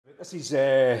This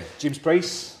is James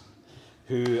Price,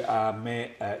 who I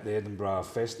met at the Edinburgh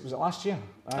Festival. Was it last year?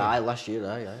 Aye, last year,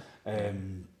 aye.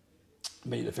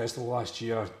 Met at the festival last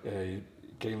year.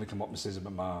 Kindly come up and says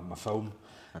about my film,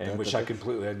 which I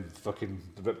completely fucking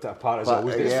ripped it apart as I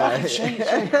always do. It's fucking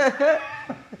shite.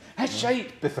 It's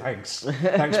shite, but thanks.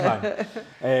 Thanks,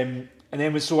 man. And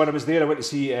then so when I was there, I went to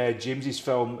see James's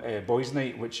film Boys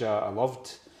Night, which I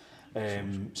loved.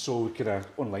 So we kind of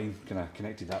online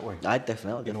connected that way. Aye,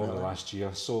 definitely. Over the last year.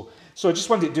 So I just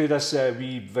wanted to do this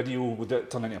wee video, with it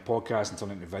turn into a podcast and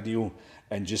turn into a video,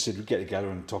 and just said we'd get together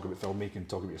and talk about filmmaking,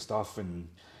 talk about your stuff, and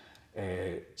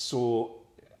so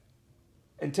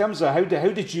in terms of how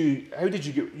did you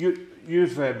get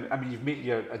you've made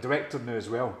you're a director now as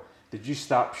well. Did you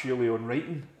start purely on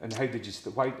writing, and how did you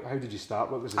start?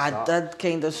 What was the start? I did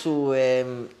kind of so.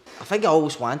 I think I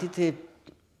always wanted to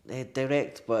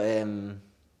direct, but in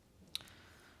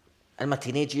my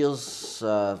teenage years,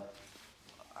 I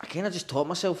kind of just taught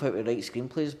myself how to write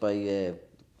screenplays by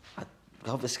I'd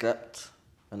have the script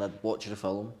and I'd watch the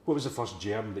film. What was the first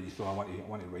germ that you thought I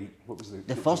want to write? What was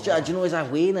the first germ? Do you know,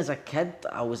 as a kid,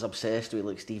 I was obsessed with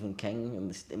like Stephen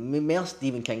King and more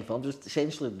Stephen King films, just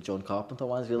essentially the John Carpenter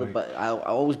ones, really. Right. But I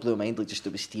always blew my mind like just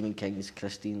it was Stephen King's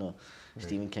Christine or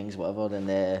Stephen King's whatever,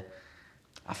 and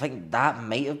I think that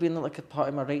might have been like a part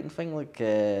of my writing thing, like.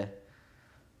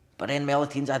 But then my early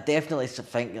teens, I definitely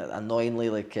think annoyingly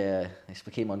like it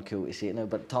became uncool to say it now,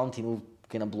 but Tarantino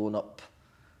kind of blown up.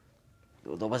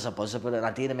 There was a buzz about it, and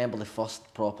I do remember the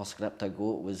first proper script I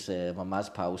got was my ma's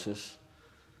pal's house.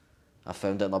 I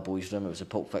found it in my boys' room. It was a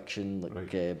Pulp Fiction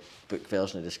book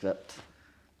version of the script,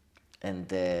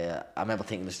 and I remember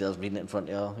taking the stairs, reading it in front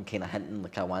of her, and kind of hinting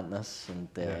like I want this, and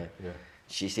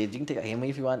she said you can take it home with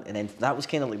you if you want, and then that was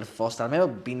kind of like the first. I remember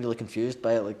being really confused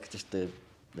by it, like just the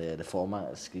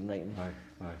format of screenwriting,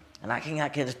 and that kind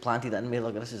of just planted it in me,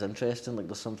 like this is interesting, like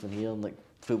there's something here, and like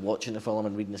through watching the film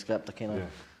and reading the script, I kind of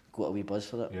got a wee buzz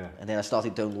for it. And then I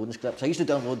started downloading scripts. I used to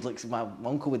download, like my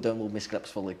uncle would download me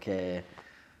scripts for like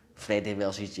Freddy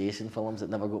versus Jason films that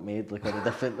never got made, like all the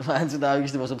different ones, and I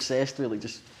used to was obsessed with like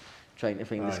just trying to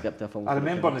find the script of film. I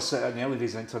remember in the early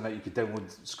days of the internet you could download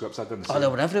scripts. I didn't. They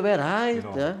were everywhere. Aye, you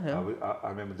know, I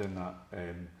remember doing that.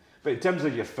 But in terms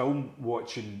of your film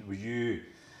watching, were you?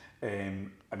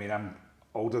 I'm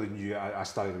older than you. I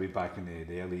started way back in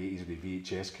the early 80s when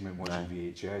VHS came out, watching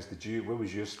VHS.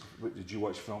 Did you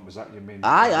watch film? Was that your main?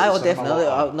 Aye, definitely.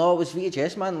 No, it was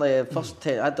VHS, man. Like, first,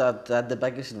 I had the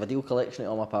biggest video collection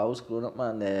of all my pals growing up,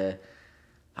 man.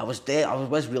 I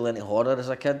was really into horror as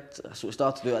a kid, so it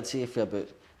started out, I'd say, for about.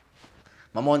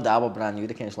 My mum and dad were brand new,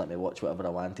 they kind of just let me watch whatever I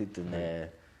wanted, and they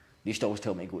used to always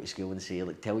tell me to go to school and say,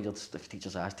 like, if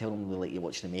teachers asked, tell them they let you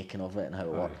watch the making of it and how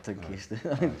it worked, in case they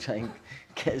try and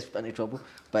get us into trouble.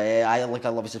 But I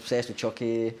was obsessed with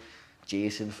Chucky,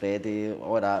 Jason, Freddy,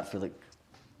 all that for like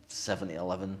 7 to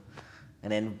 11.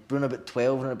 And then when about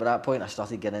 12, and at that point, I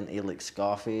started getting into like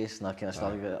Scarface, and I kind of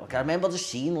started. I remember just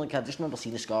seeing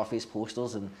the Scarface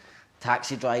posters and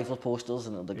Taxi Driver posters,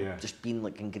 and just being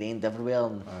like ingrained everywhere.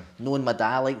 And knowing my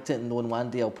dad liked it, and knowing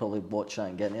one day I'll probably watch that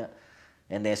and get it.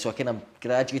 And so I kind of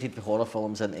graduated from horror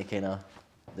films into kind of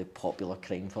the popular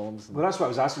crime films. Well, that's what I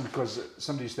was asking, because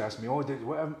somebody used to ask me, what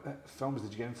films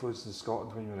did you get influenced in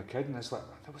Scotland when you were a kid? And it's like,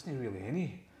 there wasn't really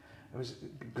any. It was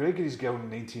Gregory's Girl in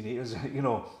the 1980s, you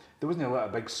know. There wasn't a lot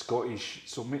of big Scottish,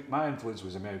 so my influence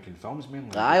was American films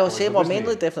mainly. I'll say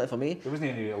mainly definitely for me. There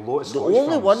wasn't a lot of Scottish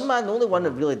films. The only one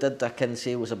that really did, I can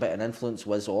say, was a bit of an influence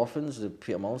was Orphans, the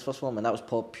Peter Mullen's first film, and that was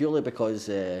purely because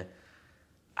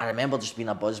I remember just being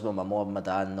a buzz with my mum and my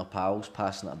dad and their pals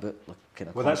passing it about.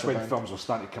 Like, well, that's when films were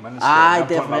starting to come in.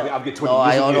 Definitely. I've got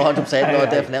 20 years. No,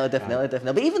 100%. No,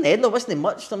 definitely. But even then, there wasn't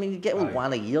much. I mean, you get like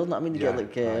one a year. You know what I mean? You get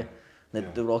like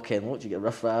the Rock and Loach. You get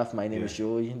Riff Raff, My Name Is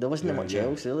Joe. There wasn't much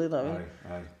else really. You know what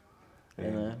I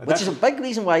mean? Which is a big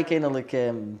reason why kind of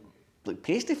like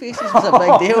pasty faces was a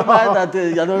big deal, man.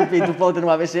 I know people probably didn't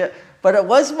want me to say it, but it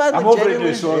was, man. I'm over it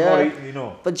now, so you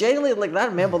know. But generally, like, I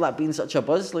remember that being such a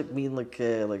buzz, like me and like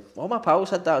all my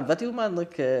pals had that on video, man.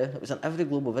 Like it was on every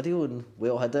Global Video, and we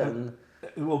all had it. And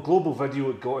well, Global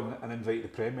Video had got an invite to the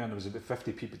premiere, and there was about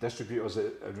 50 people, distributors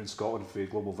around Scotland for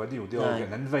Global Video. They all got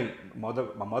an invite. My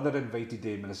mother invited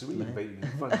them, and I said, "What are you inviting me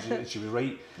for?" And she was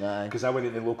right, because I went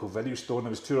to the local video store, and there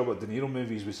was 2 Robert De Niro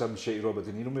movies with some shitty Robert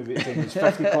De Niro movie at the time. There was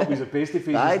 50 copies of Pasty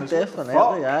Faces. Aye,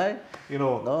 definitely, You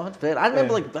know. No, 100%. I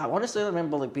remember honestly, I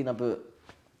remember being about.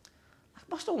 I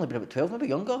must have only been about 12, maybe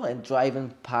younger, and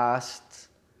driving past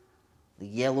the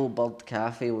Yellow Bird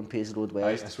Cafe on Pace Road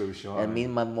West. That's where we shot. And me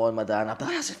and my mum and my dad, and I'd be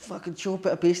like, that's a fucking show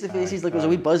bit of Pasty Faces. Like, there was a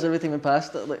wee buzz every time we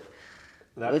passed it. Like,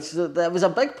 That was a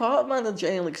big part, man, of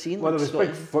Jenny like scene. Well, like, there was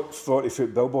big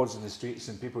 40-foot billboards in the streets,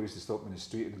 and people used to stop me in the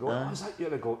street and go, "Oh, is that you?"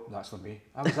 And I go, "That's for me."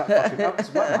 I was that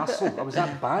fucking. What an asshole! I was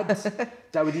that bad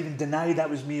that I would even deny that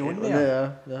was me on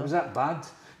there. Yeah. I was that bad.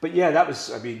 But yeah, that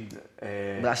was. I mean,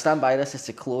 but I stand by this. It's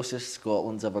the closest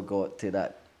Scotland's ever got to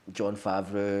that John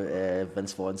Favreau,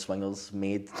 Vince Vaughn swingers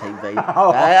made type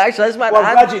vibe. Actually, that's my. Well,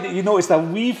 I'm glad you noticed a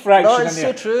wee fraction no, in it's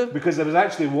there. so true. Because I was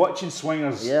actually watching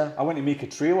Swingers. Yeah. I went to make a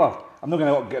trailer. I'm not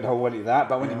going to get how into that,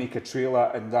 but I went to make a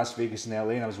trailer in Las Vegas and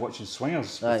LA, and I was watching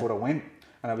Swingers before I went,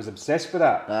 and I was obsessed with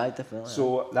that. Aye, definitely.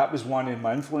 So that was one of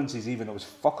my influences, even though it was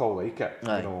fuck all like it, you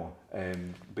know.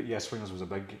 But yeah, Swingers was a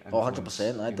big influence.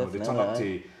 100%,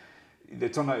 definitely. They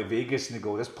turn out to Vegas and they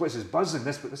go, "This place is buzzing.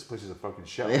 This place is a fucking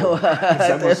shit."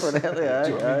 Definitely,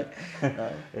 aye.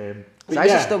 It's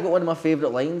actually still got one of my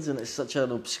favourite lines, and it's such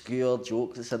an obscure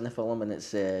joke that's in the film, and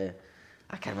it's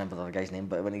I can't remember the other guy's name,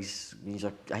 but when I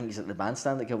think he's at the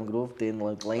bandstand at Kilburn Grove doing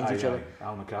like lines with each other.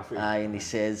 Al McCaffrey. Aye, and he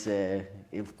says,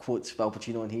 he quotes Al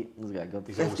Pacino in Heat. He's like, "God,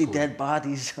 50 dead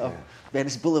bodies of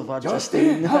Venice Boulevard,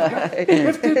 Justine."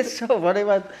 It's so funny,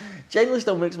 man. Genuinely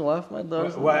still makes me laugh, man.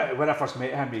 When I first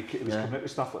met him, he was coming out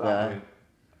with stuff like that. I went,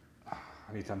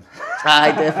 I need him.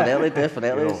 Aye,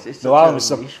 definitely. You know. It's No, Alan was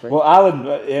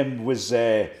Alan was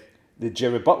the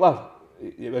Jerry Butler.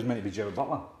 It was meant to be Jerry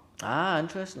Butler. Ah,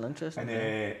 interesting.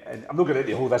 And I'm not going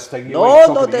to hold this thing.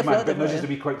 No, definitely. But not just a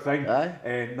wee quick thing. Aye.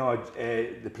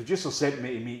 The producer sent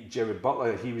me to meet Jerry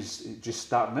Butler. He was just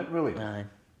starting it, really. Aye.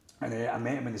 And I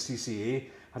met him in the CCA,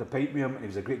 had a pint with him, and he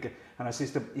was a great guy. And I said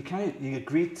to him, you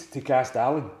agreed to cast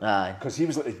Alan. Aye. Because he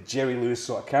was like the Jerry Lewis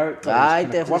sort of character. Aye,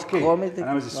 definitely. And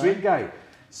I was a straight guy.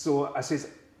 So I says,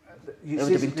 there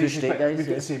would have been two straight guys. We've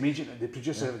got the same agent, the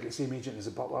producer got the same agent as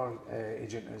the Butler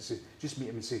agent, and I said, just meet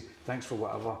him and say, thanks for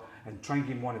whatever, and try and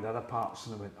give him one of the other parts.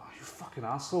 And I went, oh, you fucking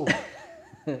arsehole.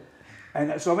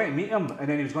 And so I went to meet him, and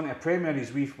then he was going to a premiere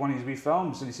of one of his wee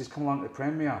films, and he says, come along to the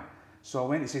premiere. So I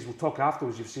went, he says, we'll talk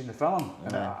afterwards, you've seen the film.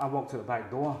 And I walked out the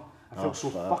back door. I felt so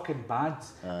fucking bad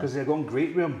because they'd gone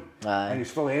great with him and he was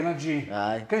full of energy.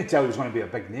 I couldn't tell he was going to be a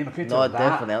big name. I couldn't tell that.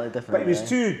 Definitely. But he was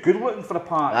too good looking for the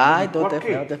part.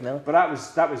 Definitely. But that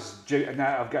was. And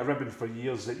I've got a ribbon for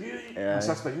years that my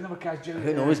sister, you never cast Jerry.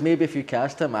 Who knows? Maybe if you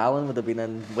cast him, Alan would have been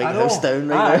in White House Down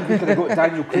right now. We could have got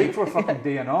Daniel Craig for a fucking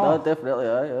day and all. No, definitely.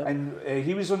 And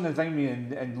he was on the thing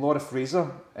with and Laura Fraser,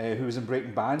 who was in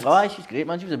Breaking Bad. Oh, she's great,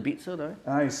 man. She was in Beats, though.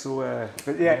 Aye, so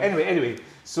but yeah. Anyway.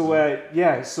 So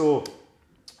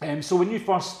when you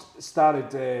first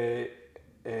started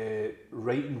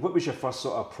writing, what was your first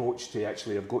sort of approach to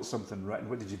actually have got something written?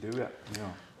 What did you do with it?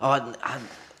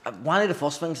 One of the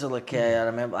first things I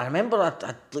remember I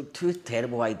had like two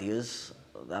terrible ideas.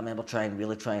 I remember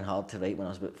really trying hard to write when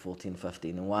I was about 14,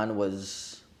 15. And one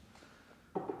was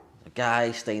a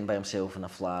guy staying by himself in a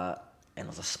flat, and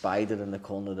there's a spider in the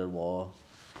corner of the wall.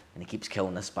 And he keeps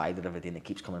killing this spider every day, and it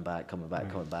keeps coming back. And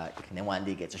then one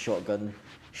day he gets a shotgun,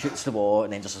 shoots the wall,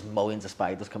 and then just millions of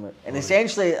spiders come out. And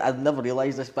essentially, I'd never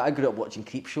realised this, but I grew up watching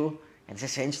Creepshow, and it's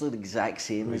essentially the exact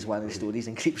same as one of the stories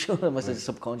in Creepshow. I must have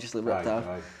subconsciously ripped off.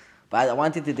 But I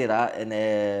wanted to do that, and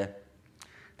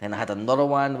then I had another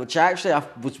one, which actually I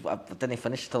didn't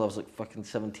finish till I was like fucking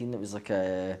 17. It was like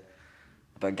about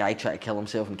a guy trying to kill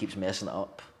himself and keeps messing it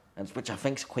up. Which I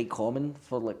think is quite common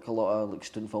for like a lot of like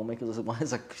student filmmakers.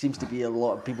 There seems to be a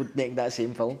lot of people making that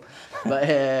same film,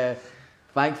 but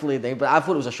thankfully, but I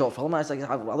thought it was a short film. I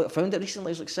found it recently.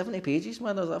 It was like 70 pages,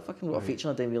 man. I fucking wrote a feature,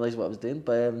 and I didn't realise what I was doing.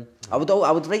 But I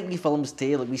would write wee films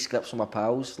too, like wee scripts for my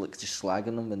pals, like just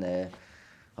slagging them, and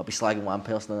I'll be slagging one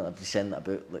person, and I'll be sending it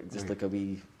about like a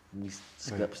wee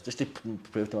scripts, just to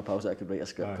prove to my pals that I could write a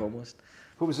script almost.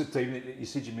 What was the time that you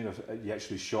said you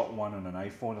actually shot one on an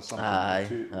iPhone or something? On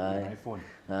an iPhone.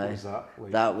 What was that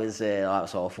like? That was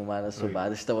awful, man. It's so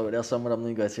bad. It's still out there somewhere. I'm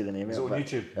not going to say the name of it. Is it on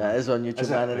YouTube? It is on YouTube,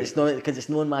 man. And it's not because it's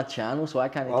not on my channel, so I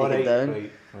can't take it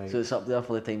down. Right. So it's up there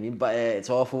for the time being. But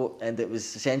it's awful, and it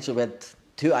was essentially we had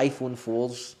 2 iPhone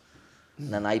 4s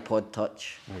and an iPod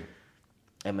Touch. Right.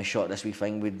 And we shot this wee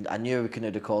thing. I knew we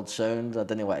couldn't record sound. I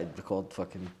didn't want to record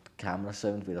fucking camera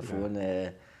sound with a phone.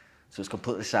 So it's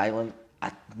completely silent.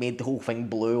 I made the whole thing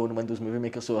blue on Windows Movie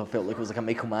Maker, so I felt like it was like a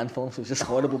Michael Mann film. So it was just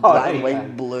horrible black and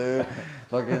white, blue.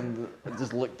 Fucking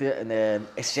just looked at it, and then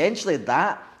essentially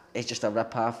that is just a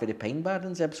rip-off of the Pine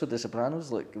Barrens episode of The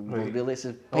Sopranos. Like really, it's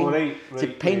a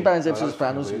Pine Barrens episode of The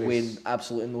Sopranos with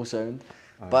absolutely no sound.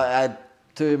 But I had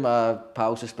 2 of my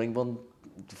pals from Springburn,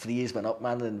 3 years went up,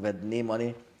 man, and we had no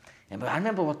money. And I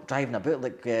remember we driving about,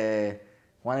 like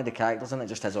one of the characters in it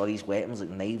just has all these weapons, like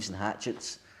knives and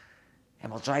hatchets.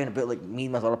 And we're driving about, like me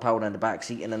and my other pal in the back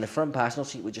seat, and in the front passenger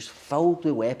seat we're just filled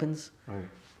with weapons. Right.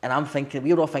 And I'm thinking,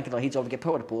 we were all thinking, he's all, we get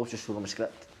put on the post, just show them a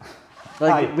script.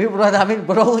 Like, we were, I mean,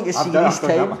 we're all looking at series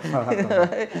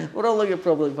time. We're all looking at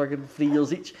probably fucking 3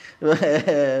 years each. We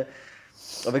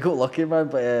got lucky, man.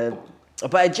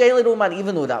 But I genuinely know, man,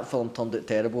 even though that film turned out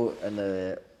terrible,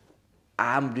 and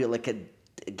I'm really, like,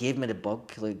 it gave me the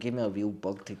bug, like, it gave me a real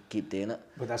bug to keep doing it.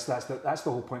 But that's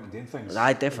the whole point of doing things.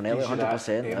 Aye, definitely, 100%. That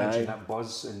image and that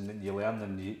buzz, and then you learn,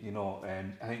 and you know,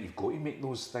 I think you've got to make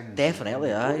those things.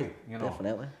 Definitely, aye. You know?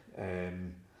 Definitely.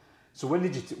 So when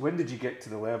did you get to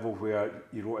the level where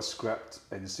you wrote a script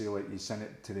and say, like, you sent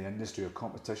it to the industry or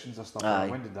competitions or stuff? Aye.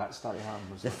 When did that start to happen?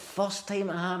 The first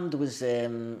time it happened was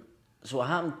so it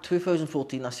happened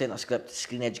 2014. I sent a script to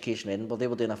Screen Education Edinburgh. They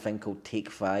were doing a thing called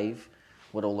Take 5.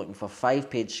 We're all looking for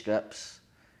 5-page scripts,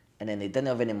 and then they didn't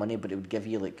have any money, but it would give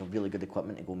you like a really good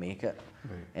equipment to go make it.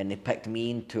 Right. And they picked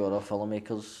me and 2 other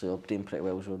filmmakers who were doing pretty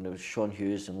well. So there was Sean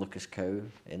Hughes and Lucas Cow,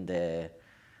 and the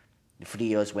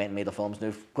 3 of us went and made our films. Now,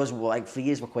 because like 3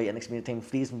 years were quite inexperienced time,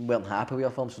 3 years weren't happy with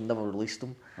our films, so never released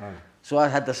them. Aye. So I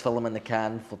had this film in the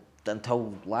can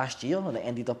until last year, and it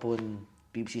ended up on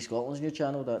BBC Scotland's new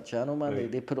channel, that channel, man. Right.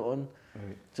 They put it on.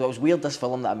 Right. So it was weird, this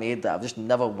film that I made that I just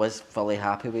never was fully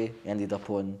happy with, ended up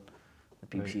on the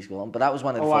BBC Scotland. But that was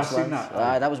one of the first ones.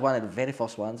 That was one of the very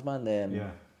first ones, man,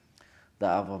 that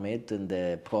I ever made,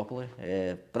 and properly.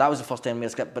 But that was the first time I made a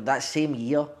script. But that same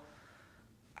year,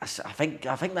 I think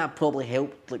that probably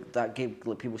helped. Like, that gave,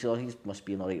 like, people say, oh, he must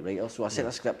be an alright writer. So I sent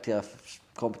a script to a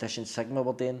competition Sigma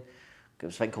were doing. It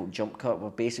was a thing called Jump Cut,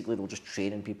 where basically they were just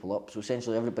training people up. So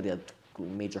essentially everybody had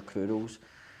major crew roles.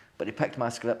 But they picked my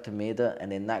script and made it,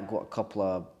 and then that got a couple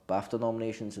of BAFTA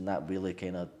nominations, and that really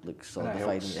kind of like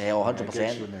solidified me.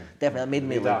 100%. Definitely, it made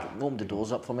me like opened the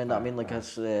doors up for me. And I mean, like,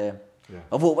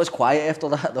 although it was quiet after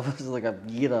that, there was like a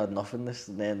year of nothingness,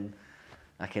 and then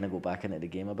I kind of go back into the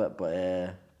game a bit.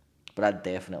 But that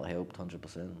definitely helped, 100%.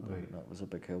 Right. That was a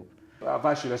big help. I've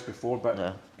asked you this before, but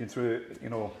going through it, you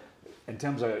know, in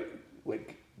terms of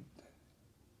like,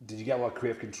 did you get a lot of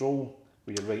creative control?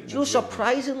 So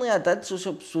surprisingly, I did. So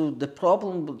the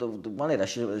problem, one of the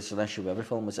issues, it's an issue with every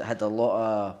film, was it had a lot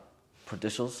of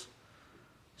producers.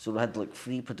 So we had like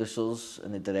 3 producers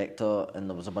and the director, and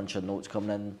there was a bunch of notes coming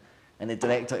in. And the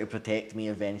director, to protect me,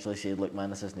 eventually said, "Look,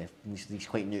 man, this isn't. He's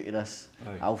quite new to this.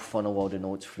 Aye. I'll funnel all the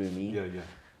notes through me." Yeah.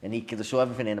 And so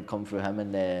everything ended up coming through him,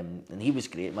 and he was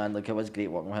great, man. Like, it was great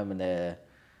working with him, and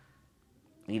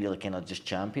he really kind of just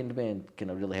championed me and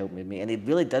kind of really helped me. And he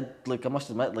really did, like, I must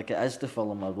admit, like, it is the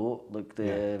film I wrote. Like,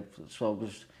 so I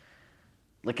was,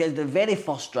 like, the very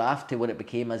first draft to what it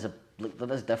became as like,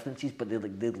 there is differences, but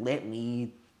they let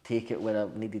me take it where I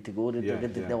needed to go.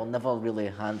 They were never really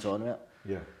hands-on with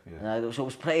it. And so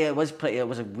it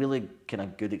was a really kind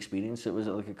of good experience. It was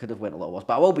like, it could have went a lot worse.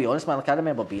 But I will be honest, man, like, I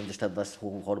remember just had this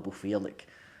whole horrible fear, like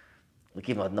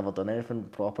even though I'd never done anything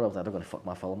proper, I was like, I'm going to fuck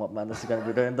my film up, man. This is going to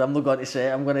be ruined. I'm not going to say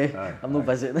I'm not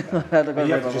visiting. You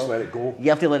have to just let it go. You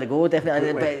have to let it go,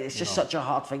 definitely. But it's just such a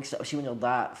hard thing. See, when you're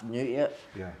that new to it,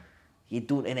 you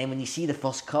don't. And then when you see the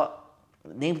first cut,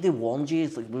 nobody warned you.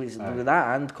 It's like with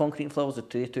that and Concrete Flowers, the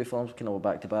two films kind of were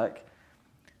back to back.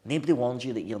 Nobody warns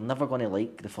you that you're never going to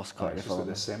like the first cut of the film.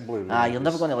 The assembly. Really, you're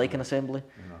never going to like an assembly.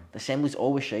 The assembly's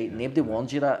always shite. Nobody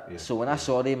warns you that. So when I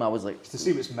saw them, I was like, to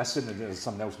see what's missing and there's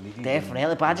something else needed.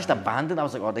 Definitely, but I just abandoned. I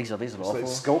was like, oh, these are it's awful. Like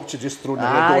sculpture just thrown in the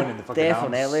head on in the fucking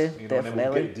definitely, arms, definitely. And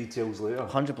then we'll get details later.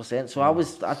 100%. So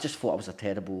I just thought I was a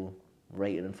terrible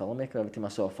writer and filmmaker every time I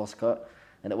saw a first cut,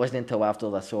 and it wasn't until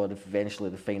after I saw eventually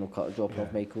the final cut dropping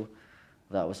off Michael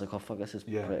that I was like, oh fuck, this is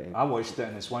pretty. I watched it,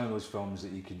 and it's one of those films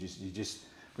that you just.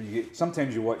 When you get,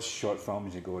 sometimes you watch short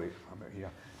films, you go, right, I'm out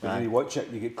here. But when you watch it,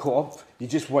 you get caught up. You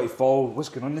just want to follow what's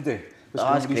going on today.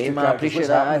 That's great, man. I appreciate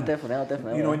that.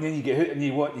 Definitely. You know, and then you get hooked and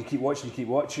you keep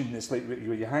watching. And it's like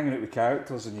you're hanging out with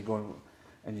characters and you're going,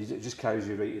 and it just carries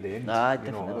you right to the end.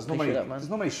 Definitely. There's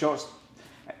not many shots,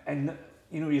 and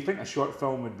you know, you think a short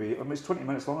film would be, I mean, it's 20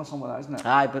 minutes long or something like that, isn't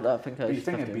it? But I think you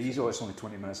think it'd be easy, it's only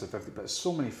 20 minutes or 50, but there's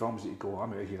so many films that you go,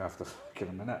 I'm out of here after fucking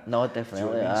a minute. No,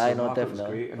 definitely. Definitely.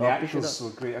 Great. And the actors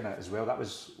were great in it as well. That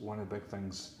was one of the big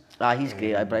things. He's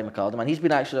great. Brian McCardle, man. He's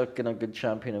been actually a good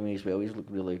champion of me as well. He's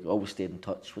really always stayed in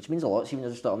touch, which means a lot. See, when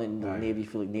you're starting in the Navy, you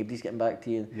feel like nobody's getting back to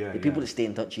you. The people that stay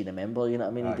in touch, you remember, you know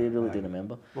what I mean? They really do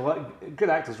remember. Well, good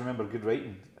actors remember good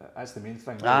writing. That's the main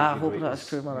thing. I hope that's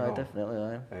true, man.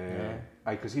 Definitely.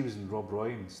 Because he was in Rob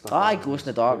Roy and stuff. Ghost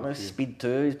in the Darkness, Speed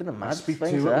 2. He's been a mad Speed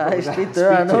things. 2. Speed 2.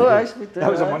 I know. Speed 2. That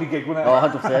was a money gig, wasn't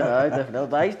it? 100%. Definitely.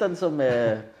 But he's done some.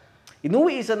 You know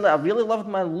what he's in that I really loved,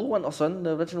 man? Low Winter Sun,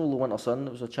 the original Low Winter Sun.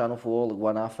 It was a Channel 4, like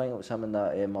one half thing. It was him and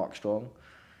that Mark Strong.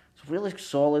 It's really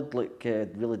solid, like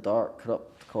really dark,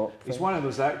 corrupt cop. He's one of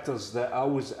those actors that I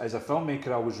always, as a filmmaker,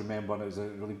 I always remember and as a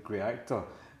really great actor.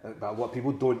 But a lot of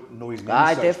people don't know his name.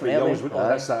 Definitely. Always went,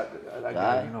 that's that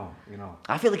guy, you know.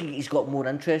 I feel like he's got more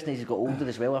interest and he's got older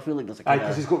as well. I feel like there's a kind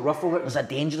because he's got ruffle. There's a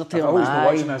danger to him. I've always been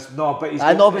watching this. No, but he's.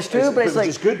 I know, but it's true. But it's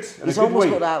like good. He's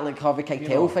almost got that like Harvey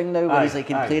Keitel thing now, where he's like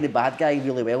can play the bad guy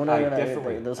really well now.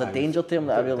 Definitely. There's a danger to him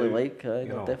that I really like.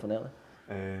 Definitely.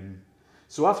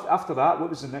 So after that, what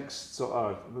was the next sort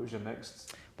of? What was your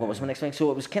next? What was my next thing?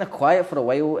 So it was kind of quiet for a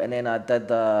while, and then I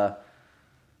did.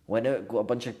 Went out, got a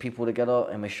bunch of people together,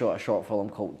 and we shot a short film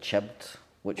called Chibbed,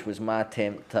 which was my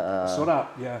attempt at. I saw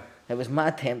that, yeah. It was my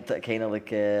attempt at kind of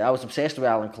like. I was obsessed with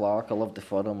Alan Clark. I loved the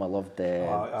Forum. I loved I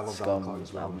loved Scum. Alan Clark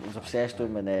as well. I was obsessed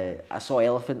with him, and I saw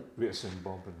Elephant. Rita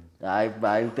Bob and. I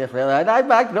definitely.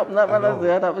 I grew up in that one.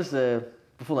 Yeah, that was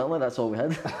before the internet. That's all we had.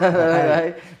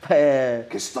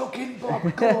 Get stuck in,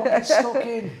 Bob. Come on, get stuck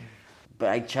in. But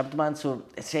I chibbed, man. So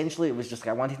essentially, it was just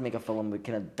like I wanted to make a film that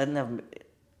kind of didn't have.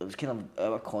 It was kind of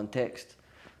out of context,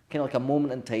 kind of like a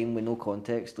moment in time with no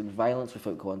context. Like violence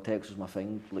without context was my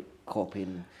thing. Like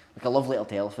copying, like a love letter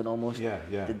to Elephant almost. Yeah.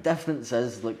 The difference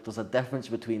is like there's a difference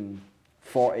between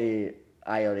 40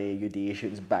 IRA UDA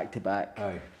shootings back to back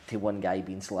to one guy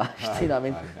being slashed. You know what I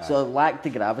mean? So it lacked the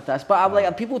gravitas. But I'm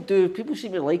like, people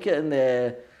seem to like it, and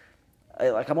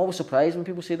like I'm always surprised when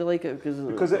people say they like it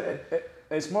because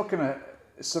it's more kind of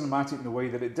cinematic in the way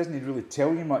that it doesn't really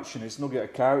tell you much, and it's not got a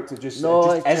character. It is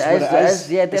what it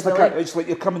is. Yeah, definitely. It's like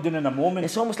you're coming down in a moment.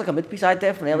 It's almost like a mid-piece,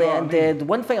 definitely. You know and what I mean? The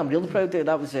one thing I'm really proud of,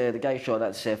 that was the guy who shot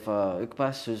that, Seth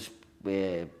Ukpas, who's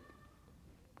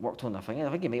worked on, I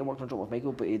think he might have worked on Drop Off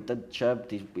Michael, but he did Chibbed,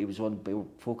 he was on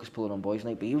Focus Pulling on Boys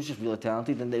Night, but he was just really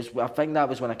talented, and I think that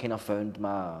was when I kind of found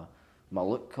my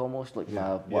look almost, like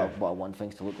what I want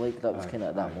things to look like. That was kind of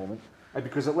at that moment.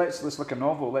 Because it lets like a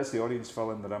novel, it lets the audience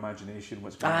fill in their imagination.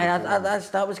 What's going on.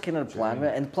 That was kind of the plan,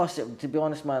 right? And plus, to be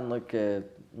honest, man, like, I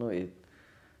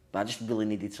just really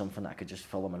needed something that I could just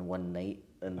film in one night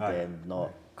and then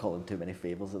not call in too many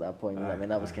favours at that point. I mean,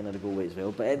 that was kind of the goal as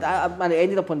well. But it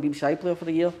ended up on BBC iPlayer for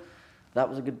a year. That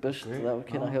was a good boost. Great. That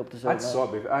kind of helped us out. I saw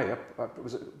it.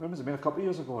 When was it made? A couple of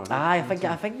years ago? I think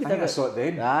we did. I saw it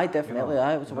then. Definitely.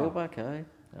 It was a while back. You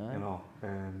know.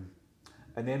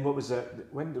 And then what was it?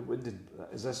 When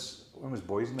was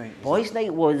Boys Night? Boys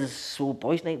Night was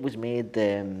made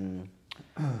through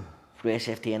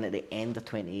SFTN at the end of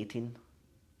 2018.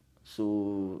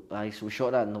 So we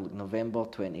shot that in November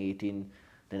 2018.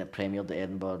 Then it premiered at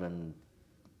Edinburgh in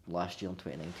last year in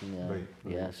 2019. Yeah. Right.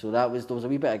 Yeah. So there was a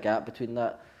wee bit of gap between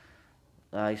that.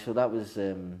 So that was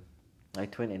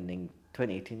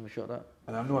 2018 we shot that.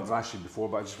 And I know I've asked you before,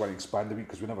 but I just want to expand a bit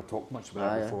because we never talked much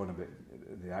about that before and about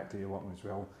the actor you're working with as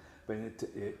well. But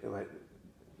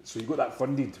so you got that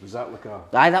funded? Was that like a?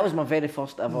 That was my very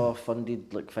first ever funded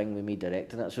thing with me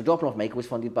directing it. So Dropping Off Michael was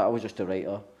funded, but I was just a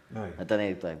writer. I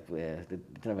didn't they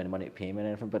didn't have any money to pay me or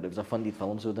anything, but it was a funded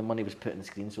film, so the money was put on the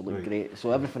screen, so it looked great.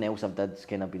 So everything else I've did has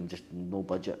kind of been just no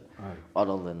budget,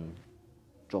 other than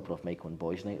Dropping Off Michael and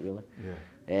Boys Night, really.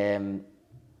 Yeah.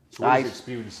 So what was the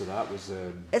experience of that?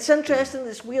 It's interesting.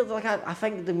 It's weird. Like I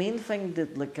think the main thing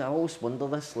that I always wonder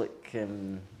this. I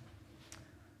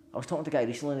was talking to a guy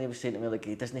recently, and he was saying to me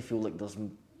he doesn't feel like it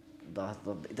doesn't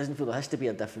feel there has to be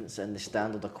a difference in the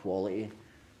standard of quality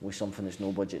with something that's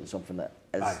no budget and something that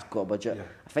has got a budget. Yeah.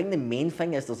 I think the main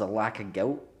thing is there's a lack of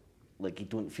guilt. Like you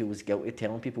don't feel as guilty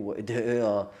telling people what to do,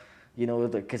 or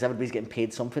because everybody's getting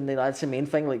paid something. That's the main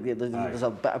thing. Like there's a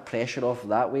bit of pressure off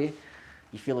that way.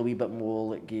 You feel a wee bit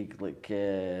more you've got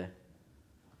a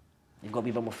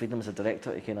wee bit more freedom as a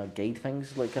director to kind of guide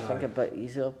things. I think a bit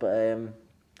easier, but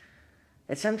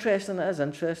it's interesting. It is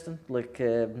interesting.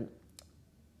 It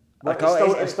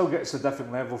still gets a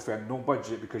different level for a no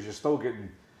budget because you're still getting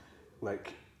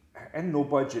in no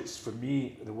budgets. For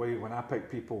me, the way when I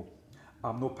pick people,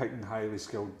 I'm not picking highly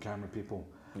skilled camera people.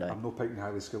 No. I'm not picking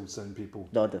highly skilled sound people.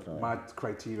 No, definitely. My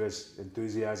criteria is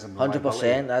enthusiasm.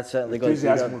 100%. That's certainly got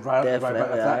enthusiasm,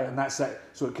 and that's it.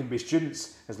 So it can be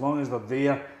students as long as they're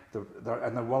there.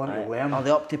 They're willing to learn. Are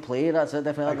they up to play? That's it,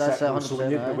 definitely. Exactly. That's 100%.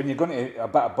 So when you're going to a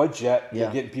bit of budget,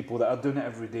 you're getting people that are doing it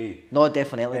every day. No,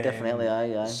 definitely,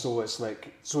 aye. So it's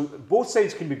both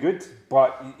sides can be good,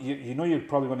 but you're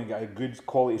probably going to get a good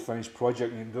quality finished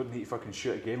project, and you don't need to fucking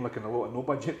shoot again like in a lot of no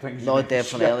budget things. No,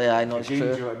 definitely, I know it's true. Do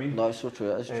you know what I mean? No, it's so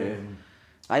true. It's true.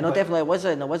 I know, definitely.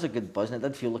 It was a good buzz, and it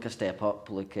did feel like a step up,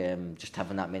 just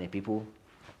having that many people.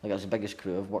 It was the biggest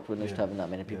crew I've worked with, just having that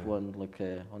many people on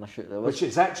a shoot. Which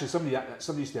is actually somebody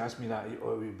used to ask me that.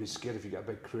 Oh, you'd be scared if you get a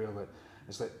big crew.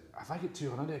 It's like if I get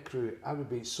 200 a crew, I would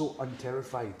be so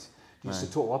unterrified. Used to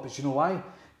total up. You know why?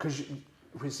 Because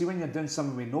see when you're doing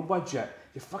something with no budget,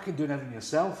 you're fucking doing everything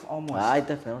yourself almost. Aye,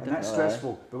 definitely. And that's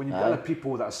stressful. But when you've got other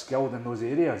people that are skilled in those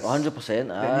areas, 100%.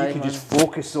 then you can just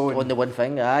focus on the one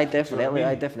thing. Aye, definitely. I mean?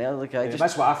 Aye, definitely. Like,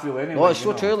 that's what I feel anyway. No, it's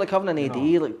so true. Like having an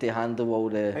AD, like to handle all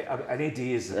the. An AD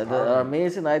is they're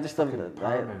amazing. I just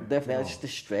definitely. You It's just the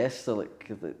stress. So like,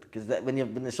 because when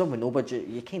there's something with no budget,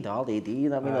 you kind of hard AD. You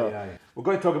know what I mean? Aye. We're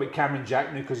going to talk about Cameron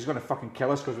Jack now because he's going to fucking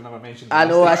kill us because we never mentioned. I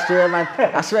know, that's true, man.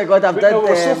 I swear to God, I've done.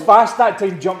 We're so fast that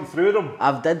time jumping through them.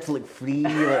 I've did like 3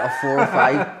 or 4 or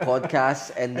 5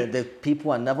 podcasts, and the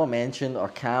people I never mentioned are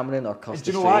Cameron or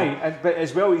Kirsty. Do you know why? But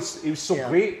as well, he was so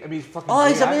great. I mean, he's fucking. Oh,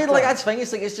 he's amazing! Actor. Like that's the thing.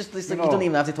 It's like you don't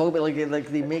even have to talk about like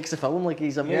he makes the film. Like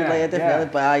he's amazing. Like, definitely.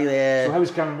 But so how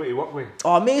was Cameron to work with?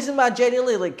 Oh, amazing, man!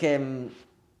 Genuinely, like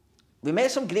we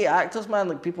met some great actors, man.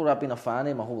 Like people that I've been a fan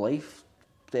of my whole life.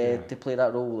 To play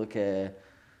that role,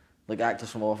 like actors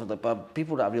from all over, but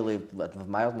people that I really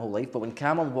admired my whole life. But when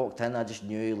Cameron walked in, I just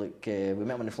knew, like, we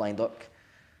met him in the Flying Duck,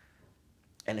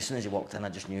 and as soon as he walked in, I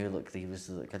just knew, like, he was,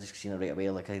 like, I just seen it right away.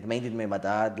 Like, it reminded me of my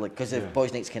dad, like, because the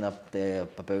boys' night's kind of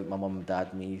about my mum and dad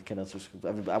and me, kind of. So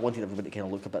I wanted everybody to kind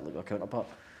of look a bit like their counterpart,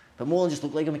 but more than just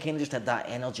look like him. He kind of just had that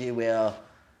energy where.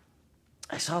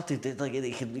 It's hard to like.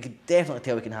 You could definitely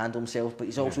tell he can handle himself, but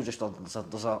he's also just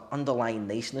there's an underlying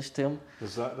niceness to him.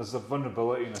 There's a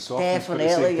vulnerability and a softness.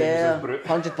 Definitely,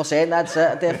 100%. That's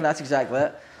it. Definitely, that's exactly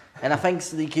it. And I think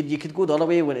you could go the other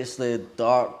way where it's the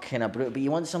dark kind of brutal, but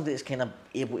you want somebody that's kind of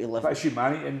able to live. But it's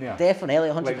humanity in there. Definitely,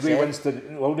 100%. Like Ray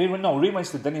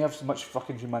Winston didn't have so much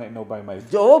fucking humanity no by mouth.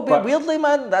 Oh, but weirdly,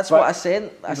 man, that's what I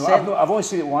sent. I've only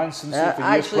seen it once since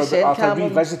I actually sent Cameron.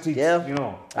 Revisited, you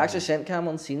know. I actually sent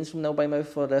Cameron scenes from Nil by Mouth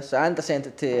for this, and I sent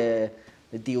it to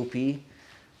the DOP.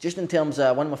 Just in terms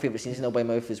of one of my favourite scenes in Nil by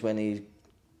Mouth is when he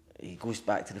goes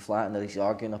back to the flat and he's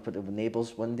arguing up at the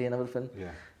neighbours one day and everything.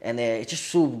 Yeah. And it's just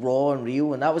so raw and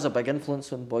real, and that was a big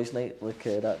influence on Boys' Night. Like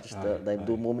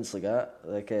those moments like that.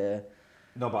 Like.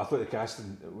 No, but I thought the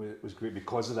casting was great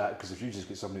because of that. Because if you just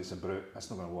get somebody that's a brute,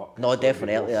 that's not going to work. No,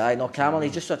 definitely. Cameron,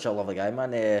 he's just such a lovely guy,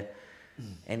 man.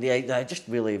 And I just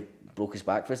really broke his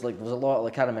back for us. Like there was a lot.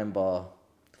 Like I remember,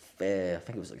 I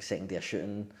think it was like the second day of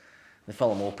shooting. The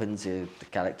film opens, the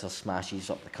character smashes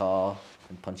up the car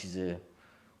and punches the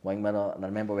wing mirror. And I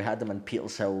remember we had him in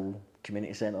Petershill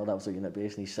Community Centre. That was a unit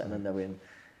base, and he's sitting in there, and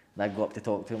I go up to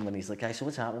talk to him, and he's like, "Hey, so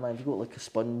what's happening, man? Have you got like a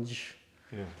sponge?"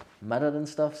 Mirror and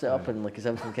stuff set up, and like is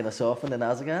everything kind of softened? And I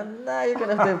was like, nah, you're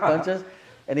gonna have to have punches.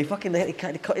 And he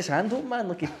cut his hand open, man.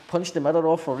 Like he punched the mirror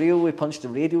off for real. He punched the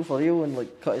radio for real, and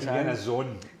like cut his hand. In a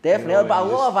zone. Definitely, you know, but a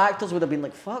lot of actors would have been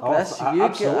like, "Fuck this, you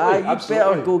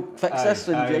better go fix this."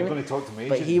 You're going to talk to me.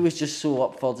 But he was just so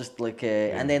up for just like,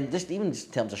 and then just even in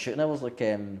terms of shooting, I was like.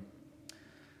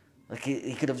 Like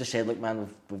he could have just said, "Look, man,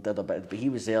 we've did a bit," but he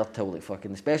was there till like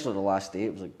fucking, especially the last day.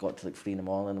 It was like got to like 3 a.m.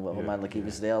 and whatever, man. Like he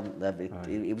was there.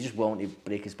 He was just willing to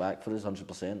break his back for us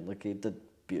 100%. Like he did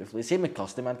beautifully. Same with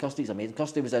Kirsty, man. Kirsty's amazing.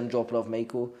 Kirsty was in dropping off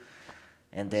Michael,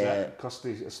 and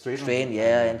Kirsty Strain,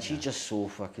 and she's just so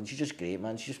fucking. She's just great,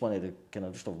 man. She's just one of the kind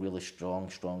of just a really strong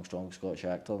Scottish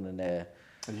actor, and.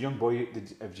 And the young boy,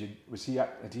 had he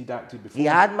acted before? He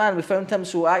had, man. We found him.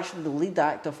 So actually, the lead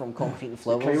actor from Concrete and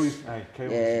Flowers.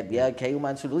 Kyle,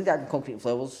 man. So the lead actor from Concrete and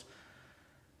Flowers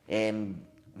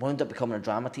wound up becoming a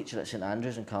drama teacher at St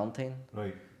Andrews in Carlentine.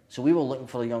 Right. So we were looking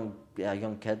for a young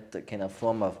kid that kind of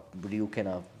from a real kind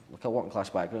of like a working class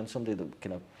background, somebody that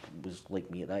kind of was like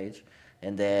me at that age,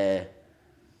 and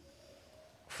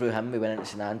through him we went into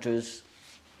St Andrews.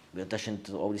 We auditioned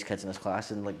to all these kids in his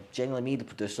class, and like genuinely me, the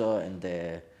producer, and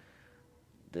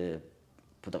the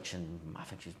production, I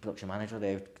think she was production manager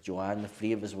there, Joanne, the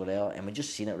 3 of us were there, and we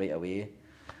just seen it right away.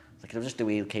 Like it was just the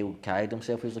way Kyle carried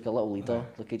himself. He was like a little leader.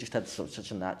 Like he just had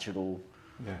such a natural,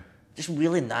 just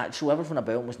really natural. Everything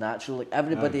about him was natural. Like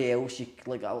everybody else,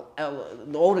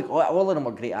 all of them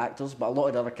were great actors, but a lot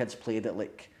of the other kids played it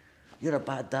like. You're a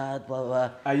bad dad, blah, blah,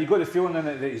 blah. You got the feeling in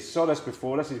it that he saw this is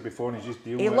before, and he's just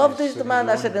dealing with it. He loved his, the man,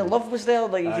 I said, the love was there,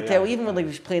 like you could tell, even when he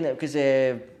was playing it, because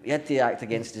he had to act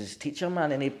against his teacher,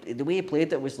 man, and the way he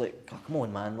played it was like, oh, come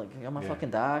on, man, like, you're my fucking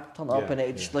dad, turn up, and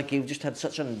it just, like, he just had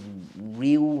such a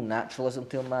real naturalism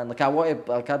to him, man. Like,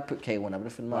 I'd put Kyle on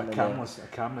everything, man. A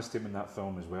calmness to him in that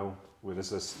film as well. Where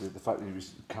there's the fact that he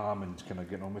was calm and kind of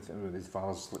getting on with it with his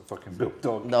father's like fucking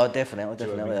bulldog. No, definitely,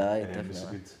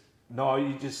 definitely. No,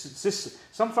 it's just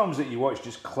some films that you watch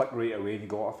just click right away and you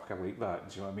go, oh, fuck, I like that.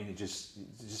 Do you know what I mean? It's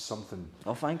just something.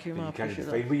 Oh, thank you, man. You can't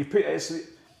define. But you put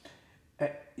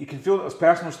you can feel that there's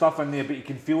personal stuff in there, but you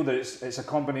can feel that it's a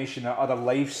combination of other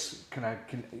lives.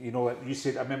 You know, like you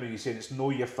said. I remember you saying it's know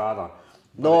your father.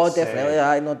 No, definitely,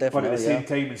 no, definitely. But at the same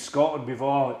time, in Scotland, we've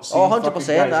all seen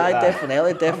 100%, like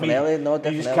definitely, I mean, no,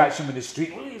 definitely. You just catch them in the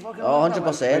street, what are you fucking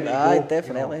 100%,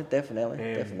 definitely, definitely.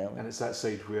 And it's that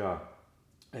side where,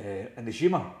 and the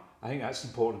humour, I think that's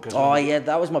important.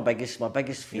 That was my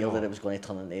biggest fear that it was going to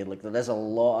turn into. Like, there is a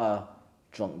lot of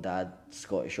drunk dad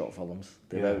Scottish short films.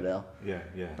 They're out there.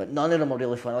 Yeah. But none of them are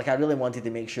really fun. Like, I really wanted to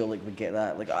make sure like we get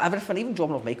that. Like everything, even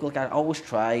Dropping Off Michael. Like, I always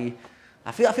try.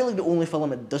 I feel like the only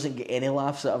film that doesn't get any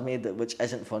laughs that I've made which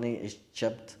isn't funny is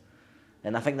Chipped,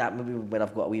 and I think that maybe where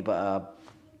I've got a wee bit of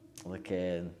like.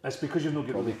 It's because you've not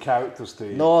got the characters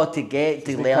to. No, to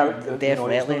learn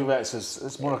definitely. You know,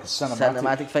 it's more like a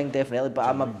cinematic thing, definitely. But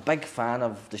I'm a big fan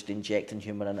of just injecting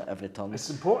humour in it every turn. It's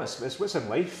important. It's what's in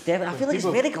life. Definitely. I feel like it's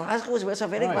very Glasgow as well. It's a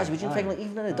very Glaswegian thing. Like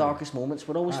even in the darkest moments,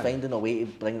 we're always finding a way to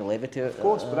bring the levity to it. Of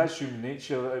course, but that's human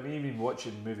nature. I mean, even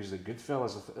watching movies like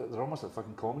Goodfellas, they're almost like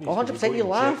fucking comedies. 100%, you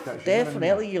laugh.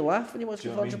 Definitely, you laugh when you watch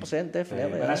it. 100%,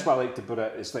 definitely. And that's what I like about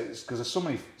it. It's like because there's so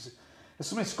many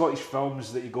Scottish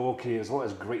films that you go, okay, there's a lot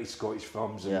of great Scottish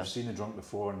films, and we've seen The Drunk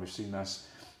before, and we've seen this,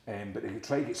 but they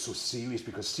try to get so serious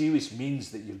because serious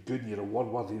means that you're good and you're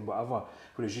award-worthy and whatever.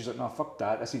 Whereas you're like, no, fuck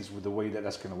that. This is the way that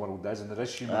this kind of world is, and there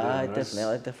is humour.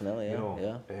 Definitely, you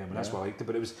know, and that's what I liked.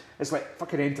 But it's like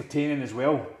fucking entertaining as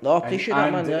well. No, I appreciate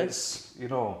that, man. It's you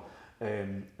know,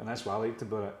 and that's what I liked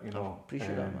about it. You know,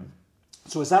 appreciate that, man.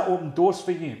 So has that opened doors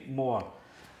for you more,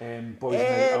 boys'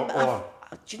 night, or?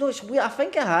 Do you know, it's weird. I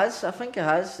think it has. I think it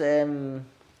has.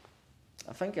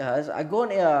 I go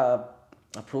into a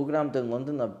programme down in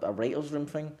London, a writer's room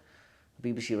thing, a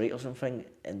BBC writer's room thing,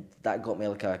 and that got me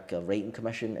like a writing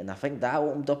commission, and I think that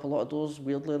opened up a lot of doors,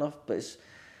 weirdly enough. But it's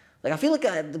like I feel like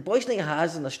the boys' night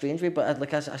has in a strange way,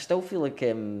 but I still feel like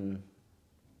I'm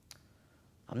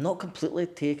not completely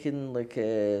taken like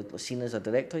seen as a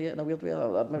director yet in a weird way.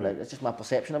 It's just my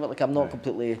perception of it. Like I'm not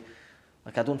completely.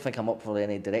 Like I don't think I'm up for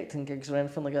any directing gigs or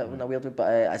anything like that in a weird way, but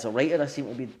as a writer I seem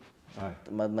to be,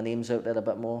 my name's out there a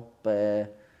bit more,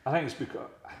 but... I think it's because,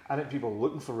 I think people are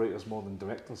looking for writers more than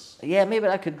directors. Yeah, maybe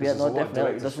that could be it, no,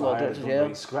 definitely. There's a lot of directors who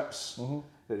write scripts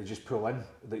that they just pull in,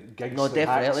 like gigs, no,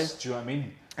 definitely. Hacks, do you know what I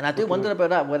mean? And I do wonder about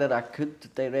that, whether I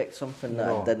could direct something that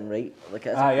I didn't write. Like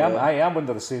I am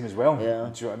wonder the same as well, yeah. Do you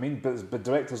know what I mean? But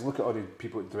directors, look at all the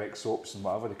people that direct soaps and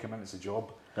whatever, they come in, it's a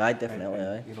job. Aye, definitely,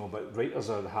 and, you know, but writers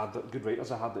are hard. Good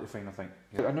writers are hard to find, I think.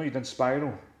 Yeah. I know you done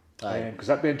Spiral, because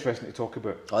that'd be interesting to talk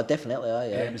about. Oh, definitely,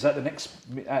 is that the next?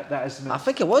 That is. I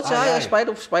think it was.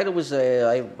 Spiral was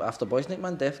after Boys' Night,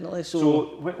 man, definitely.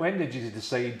 So when did you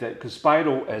decide that? Because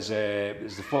Spiral is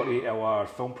the 48-hour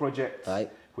film project. Aye.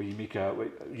 Where you make a.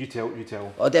 You tell.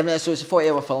 Oh, definitely. So it's a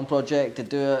 48-hour film project to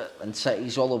do it in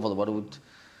cities all over the world.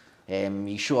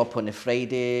 You show up on a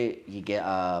Friday. You get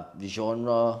a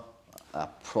genre, a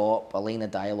prop, a line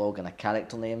of dialogue and a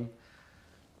character name.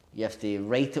 You have to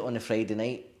write it on a Friday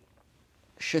night,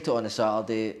 shoot it on a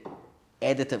Saturday,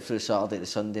 edit it through Saturday to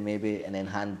Sunday maybe, and then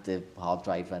hand the hard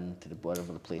drive in to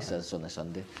wherever the place is on a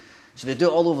Sunday. So they do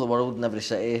it all over the world in every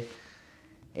city.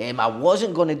 I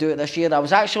wasn't going to do it this year. I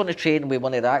was actually on a train with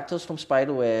one of the actors from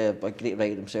Spiral, a great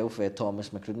writer himself, Thomas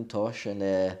McCruden,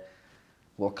 and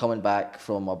we're coming back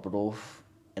from Arbroath,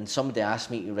 and somebody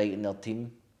asked me to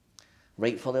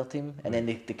write for their team, and then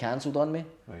they cancelled on me.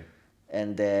 Right.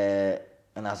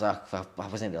 And I was like, I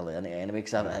wasn't really in it anyway,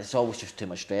 because it's always just too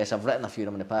much stress. I've written a few of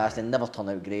them in the past, and never turned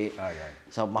out great.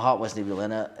 So my heart wasn't really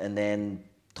in it. And then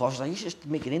Tosh was like, you should just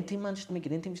make your own team, man. Just make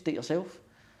your own team, just do it yourself.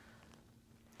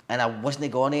 And I wasn't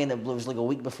going in, and it was like a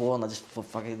week before, and I just,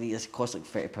 it cost like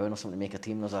 £30 or something to make a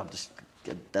team, and I was like, I just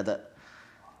did it.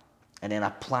 And then I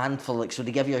planned for so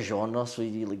they give you a genre, so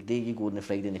you go on the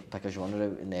Friday and you pick a genre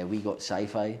out, and we got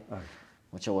sci-fi,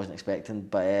 which I wasn't expecting,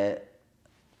 but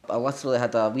I literally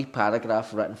had a wee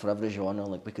paragraph written for every genre,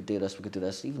 like we could do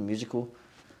this, even musical.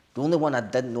 The only one I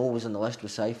didn't know was on the list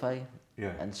was sci-fi.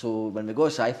 Yeah. And so when we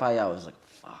got sci-fi, I was like,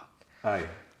 fuck. Aye.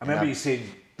 I remember you saying,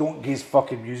 don't gaze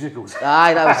fucking musicals.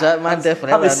 Aye, that was it, man,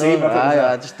 definitely.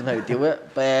 I just didn't know how to do it,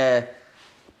 but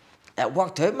it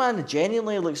worked out, man,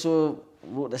 genuinely, like, so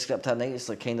wrote the script that night. It's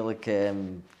like kind of like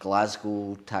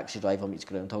Glasgow Taxi Driver meets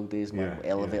Groundhog Days, my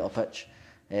elevator pitch.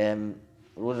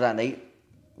 Wrote it that night.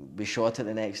 We shot it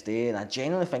the next day, and I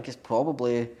genuinely think it's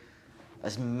probably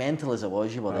as mental as it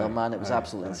was. You were there, man. It was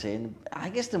absolutely insane. I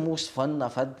guess the most fun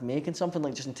I've had making something,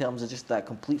 like just in terms of just that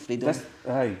complete freedom,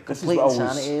 complete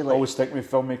insanity. I always think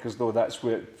with filmmakers though, that's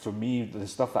where for me the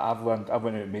stuff that I've learned. I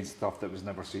went out and made stuff that was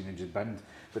never seen and just binned.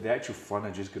 But the actual fun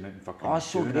of just going out and fucking it's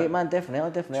so great, man.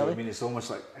 Definitely. So, I mean, it's almost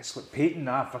like painting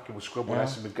that fucking we'll scribble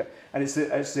this and we've got, and it's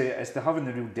the having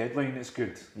the real deadline that's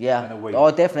good. Yeah. In a way. Oh,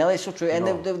 definitely, it's so true. And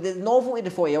the novelty of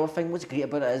the 40-hour thing, what's great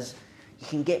about it is you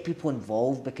can get people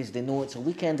involved because they know it's a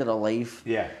weekend of their life.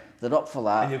 Yeah. They're up for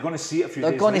that. And you're going to see it a few days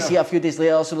later. They're going to see it a few days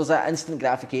later, so there's that instant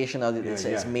gratification of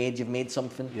it's made, you've made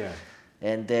something. Yeah.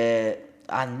 And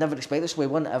I never expected this. We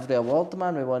won every award,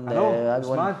 man. We won,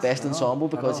 Best Ensemble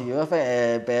because of you, I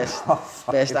think.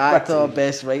 Best Actor,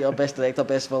 Best Writer, Best Director,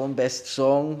 Best Film, Best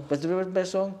Song. Did we win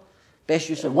Best Song? Best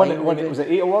Use of Light. Was it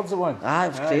 8 awards it won? It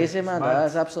was crazy, man.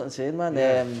 That's absolutely insane, man.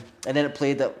 Yeah. And then it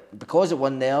played at, because it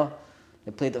won there,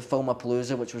 it played at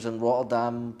Filmapalooza, which was in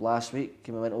Rotterdam last week,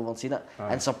 and we went over and seen it.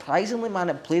 And surprisingly, man,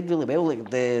 it played really well. Like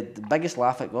the biggest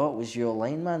laugh it got was your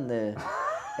line, man.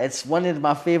 It's one of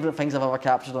my favourite things I've ever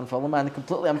captured on film, man.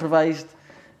 Completely improvised.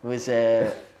 It was.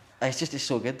 It's just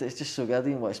so good. It's just so good. I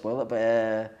didn't want to spoil it,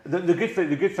 but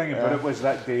the good thing about it was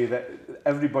that day that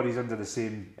everybody's under the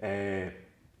same.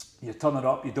 You're turning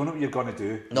up. You don't know what you're going to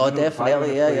do. No,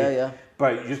 definitely, yeah.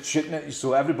 But you're shooting it,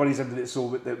 so everybody's under it.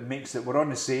 So that makes it we're on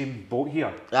the same boat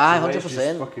here.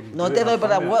 100%. No, definitely.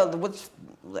 But what's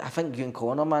I think you and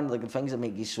Connor, man, like the things that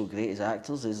make you so great as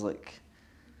actors is like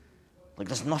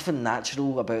there's nothing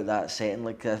natural about that setting.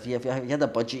 Like if you had a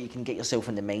budget, you can get yourself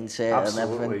in the mindset.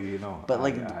 Absolutely, and everything. You know. But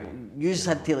you just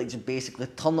had to like just basically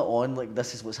turn it on. Like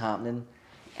this is what's happening.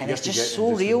 And it's just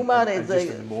so real, man. It's like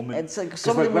in the moment. It's like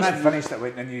when I finished it,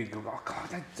 and you go, oh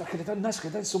God, I could have done this. I could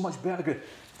have done so much better. I could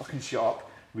fucking shut up.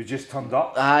 We just turned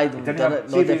up. I done it.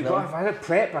 No, definitely. If I had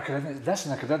prep, I could have done this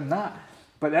and I could have done that.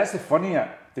 But that's the funny of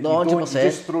it. No,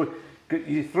 100%.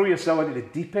 You throw yourself into the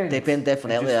deep end.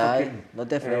 Definitely, No,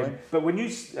 definitely. But when you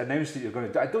announced that you're going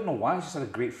to do it, I don't know why, I just had a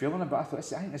great feeling about it. I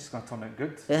thought, I think this is going to turn out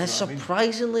good. It's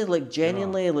surprisingly, like,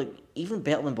 genuinely, like, even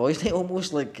better than Boys Night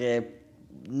almost, like,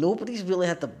 nobody's really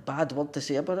had the bad word to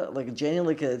say about it. Like,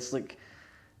 genuinely, like, it's like,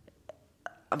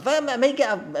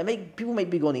 people might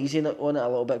be going easy on it a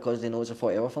little bit because they know it's a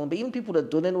 40-hour film, but even people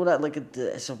that don't know that, like,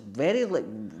 it's a very, like,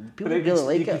 people really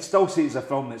like it. You could still say it's a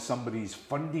film that somebody's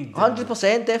funded.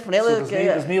 100%, definitely. So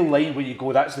there's no line where you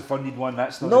go, that's the funded one,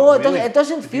 that's not. No, it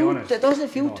doesn't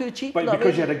feel too cheap. But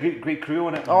because you had a great crew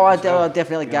on it. Oh,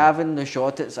 definitely. Gavin, who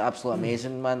shot it's absolutely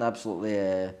amazing, man.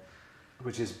 Absolutely.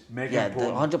 Which is mega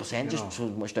important. 100%. Just so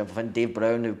much down for fun. Dave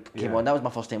Brown, who came on. That was my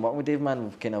first time working with Dave,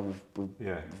 man. We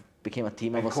became a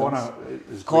team ever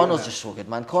since. Connor's just so good,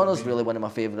 man. Connor's really one of my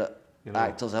favourite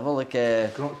actors ever. Like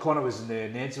Connor was in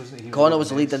the Neds, wasn't he? Connor was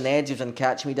the lead in Neds. He was in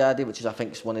Catch Me Daddy, which is I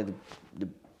think one of the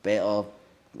better,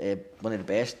 one of the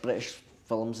best British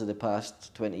films of the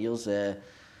past 20 years.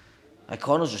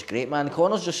 Connor's just great, man.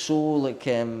 Connor's just so like.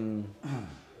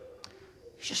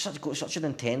 He's just got such an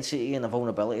intensity and a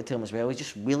vulnerability to him as well. He's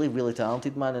just really, really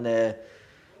talented, man, and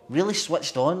really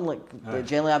switched on. Like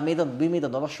generally, we made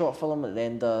another short film at the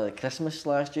end of Christmas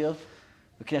last year.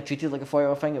 We kind of treated it like a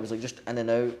 4-hour thing. It was like just in and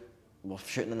out. We're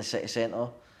shooting in the city centre,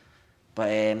 but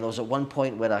there was at one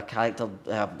point where one of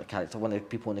the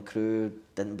people in the crew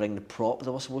didn't bring the prop they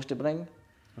were supposed to bring,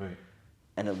 right,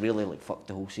 and it really like fucked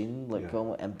the whole scene. Like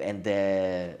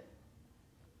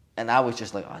and I was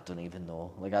just like, I don't even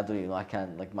know. Like, I don't even know. I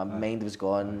can't. Like, my mind was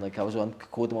gone. Like, I was on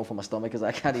Codemol for my stomach because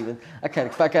I can't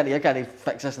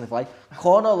fix this in the fly.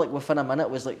 Connor, like, within a minute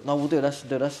was like, no, we'll do this.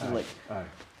 And like,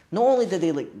 not only did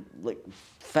he like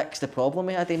fix the problem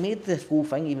he had, he made the whole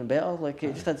thing even better. Like,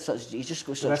 he just got such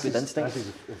good instincts. That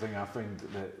is the thing I find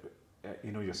that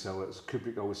you know yourself. It's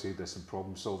Kubrick always said this in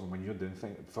problem solving. When you're doing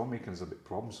things, filmmaking is about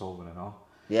problem solving and all.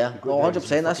 Yeah,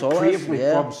 100%. That's all it is. Creatively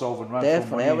problem solving rather than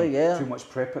money. Yeah. Too much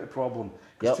prep at the problem.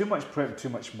 Because too much prep and too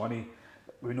much money.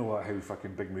 We know how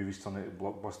fucking big movies turn out into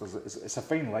blockbusters. It's a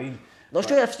fine line. No,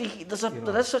 there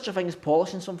is such a thing as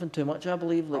polishing something too much. I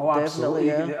believe. Like, absolutely.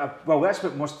 Definitely. Yeah. Well, that's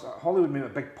what most Hollywood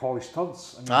made big polished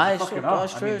turds. That's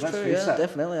true. Yeah,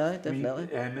 definitely.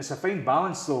 It's a fine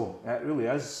balance, though. It really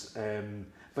is.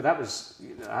 But that was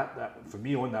for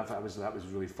me on that was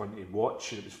really fun to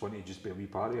watch. It was fun to just be a wee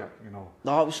part of it, you know.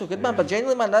 No, it was so good, man. But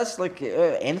genuinely, man, that's like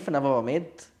anything I've ever made.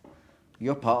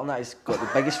 Your part in that has got the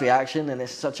biggest reaction, and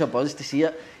it's such a buzz to see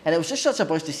it. And it was just such a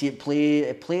buzz to see it play.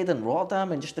 It played in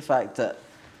Rotterdam, and just the fact that.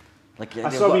 Like, I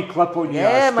saw a wee clip on your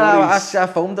man, I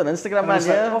filmed on Instagram,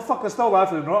 man. Oh fuck, they're still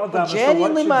laughing in Rotterdam. But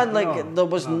genuinely, man, like there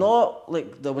was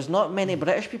not many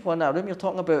British people in that room. You're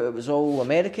talking about it was all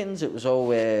Americans, it was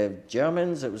all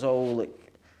Germans, it was all like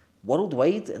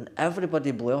worldwide, and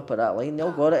everybody blew up at that line. They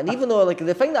all got it, and even though like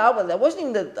the thing that I wasn't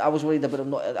even that I was worried about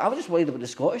them. I was just worried about the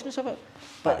Scottishness of it.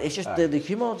 But it's just the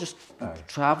humour just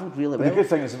travelled really well. The good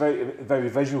thing is a very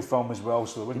visual film as well,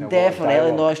 so there wasn't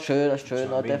definitely, no, it's true, that's true.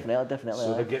 No, definitely.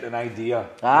 So they get an idea.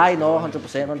 Aye, no,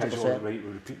 100%. Right,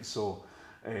 we're repeating. So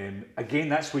again,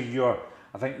 that's where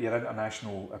I think your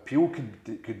international appeal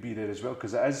could be there as well,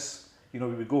 because it is. you know,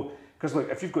 we would go, because look,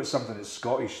 if you've got something that's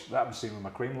Scottish, that I'm saying with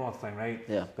my crime law thing, right?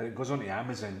 Yeah. But it goes onto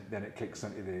Amazon, then it kicks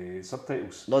into the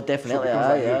subtitles. No, definitely, so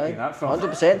aye.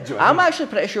 100%. I'm actually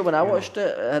pretty sure when I watched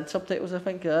it had subtitles, I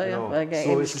think,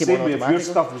 So it's the same way if your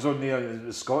stuff was on there, it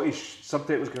was Scottish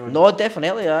subtitles going on. No,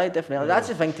 definitely, definitely. That's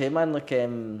the thing too, man, like,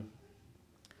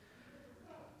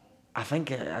 I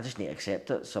think I just need to accept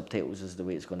that subtitles is the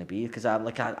way it's going to be, because I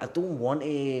don't want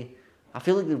to. I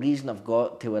feel like the reason I've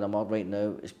got to where I'm at right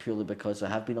now is purely because I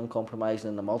have been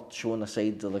uncompromising and I'm all showing a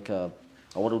side of like a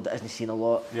world that isn't seen a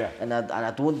lot. Yeah. And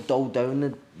I don't dull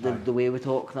down the way we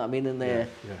talk. You know what I mean? And and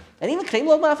even crime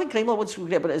law, man. I think crime law would so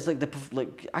great, but it's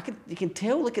like you can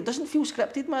tell like it doesn't feel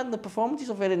scripted, man. The performances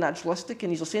are very naturalistic,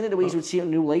 and he's saying it the way you would see it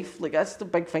in real life. Like that's the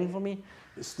big thing for me.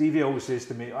 Stevie always says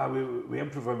to me, we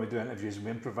improvise when we do interviews and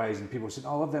we improvise, and people say,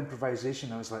 I love the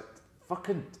improvisation. I was like,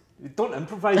 fucking, we don't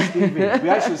improvise, Stevie.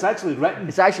 It's actually written.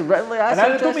 It's actually written like that. And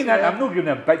I don't mean that, I'm not giving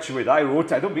a bitch away that I wrote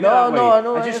it. I don't mean it that way.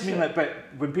 No, I just mean like, but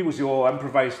when people say,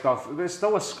 improvise stuff, there's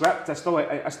still a script. I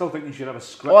still think you should have a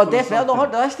script. Oh, definitely. No,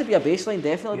 there has to be a baseline,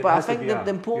 definitely. Yeah, but I think the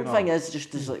important thing is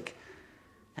just like,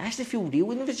 it has to feel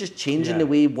real. Even if it's just changing the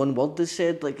way one word is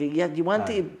said, like, you want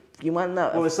to. You want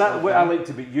that? Well, it's that way I like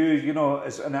to be you know,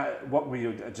 and that work with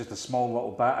you, just a small little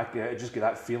bit, I just get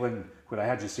that feeling when I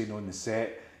heard you saying on the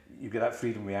set, you get that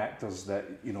freedom with actors that,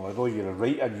 you know, although you're a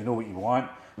writer and you know what you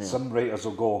want, some writers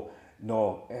will go,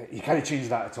 no, you can't change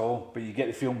that at all, but you get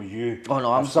the feeling with you. Oh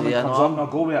no, if something comes on, I'll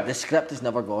go with it. The script is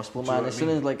never gospel, man. As soon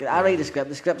as like I write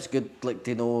the script's good, like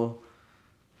to know.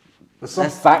 There's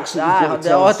some facts that you've got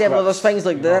to tell. There's things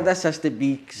like this has to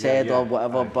be said or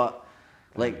whatever, but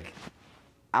like.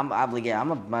 I'm like,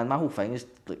 I'm a man. My whole thing is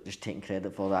like just taking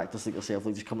credit for the actors like yourself,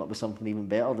 like just coming up with something even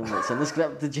better than what's in the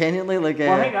script. Genuinely, like.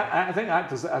 Well, I think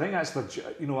actors. I think that's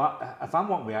the. You know, if I'm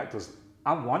working with actors,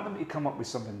 I want them to come up with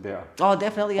something better. Oh,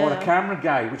 definitely. Yeah. Or a camera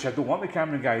guy, which I don't want with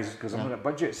camera guys because I'm not at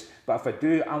budgets. But if I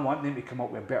do, I want them to come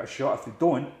up with a better shot. If they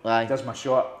don't, there's my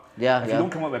shot. Yeah. If you don't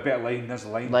come up with a better line, there's a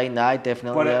line.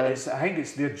 Definitely. But I think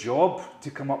it's their job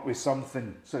to come up with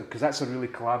something. So because that's a really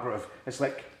collaborative. It's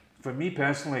like for me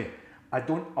personally. I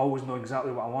don't always know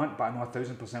exactly what I want, but I know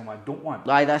 1,000% what I don't want.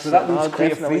 That's so that leaves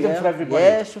creative freedom for everybody.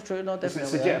 Yeah, so true, no,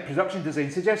 definitely. Production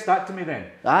design, suggest that to me then.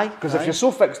 Because if you're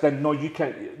so fixed in, no, you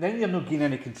can't, then you're not gaining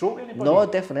any control to anybody. No,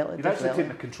 definitely. You're actually taking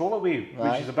the control away,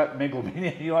 which is a bit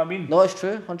megalomania, you know what I mean? No, it's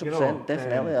true, 100%, you know,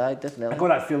 definitely, definitely. I got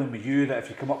that feeling with you that if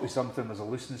you come up with something, there's a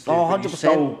looseness to it, 100%. You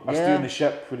still are steering the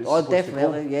ship where it's supposed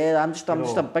definitely, to go. yeah, I'm just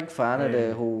a big fan of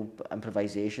the whole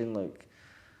improvisation, like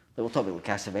we'll talk about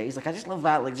Cassavetes. Like I just love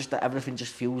that. Like just that everything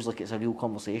just feels like it's a real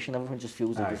conversation. Everything just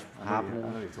feels like it's happening. I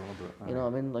know you're talking about. You know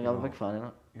what I mean? Like I'm a big fan of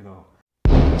it. You know.